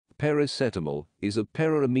Paracetamol is a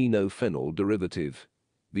para-amino-phenol derivative.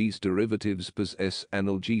 These derivatives possess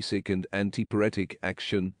analgesic and antipyretic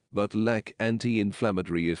action, but lack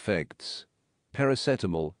anti-inflammatory effects.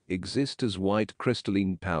 Paracetamol exists as white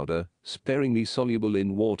crystalline powder, sparingly soluble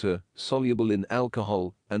in water, soluble in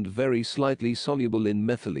alcohol, and very slightly soluble in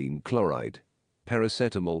methylene chloride.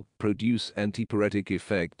 Paracetamol produce antipyretic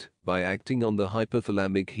effect by acting on the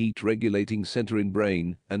hypothalamic heat-regulating center in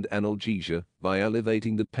brain and analgesia by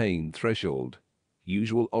elevating the pain threshold.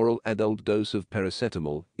 Usual oral adult dose of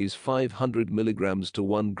paracetamol is 500 mg to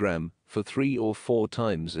 1 gram for 3 or 4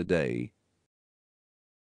 times a day.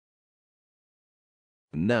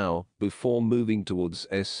 Now, before moving towards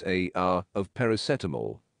SAR of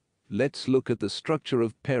paracetamol, let's look at the structure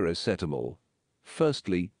of paracetamol.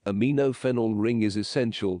 Firstly, amino phenol ring is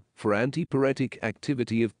essential for antipyretic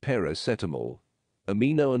activity of paracetamol.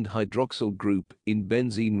 Amino and hydroxyl group in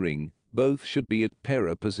benzene ring both should be at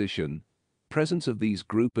para position. Presence of these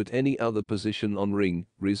group at any other position on ring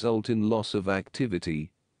result in loss of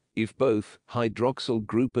activity. If both hydroxyl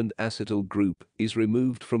group and acetyl group is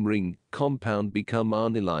removed from ring, compound become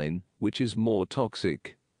aniline, which is more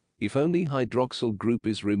toxic. If only hydroxyl group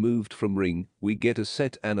is removed from ring, we get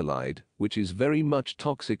acetanilide, which is very much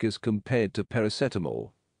toxic as compared to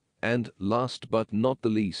paracetamol. And, last but not the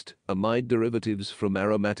least, amide derivatives from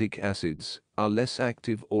aromatic acids are less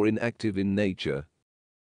active or inactive in nature.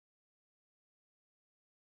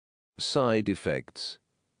 Side effects.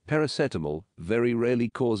 Paracetamol very rarely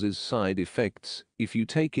causes side effects if you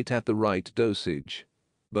take it at the right dosage.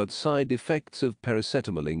 But side effects of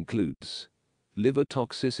paracetamol includes liver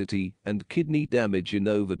toxicity and kidney damage in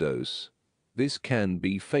overdose. This can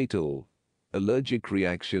be fatal. Allergic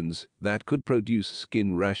reactions that could produce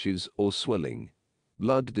skin rashes or swelling.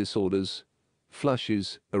 Blood disorders.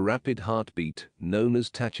 Flushes, a rapid heartbeat known as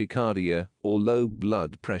tachycardia or low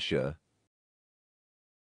blood pressure.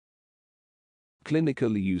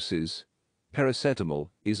 Clinical uses. Paracetamol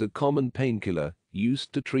is a common painkiller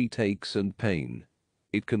used to treat aches and pain.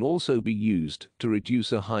 It can also be used to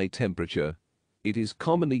reduce a high temperature. It is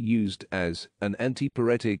commonly used as an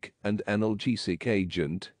antipyretic and analgesic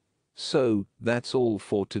agent. So, that's all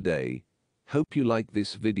for today. Hope you like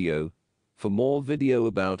this video. For more video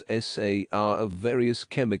about SAR of various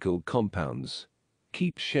chemical compounds,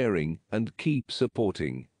 keep sharing and keep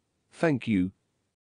supporting. Thank you.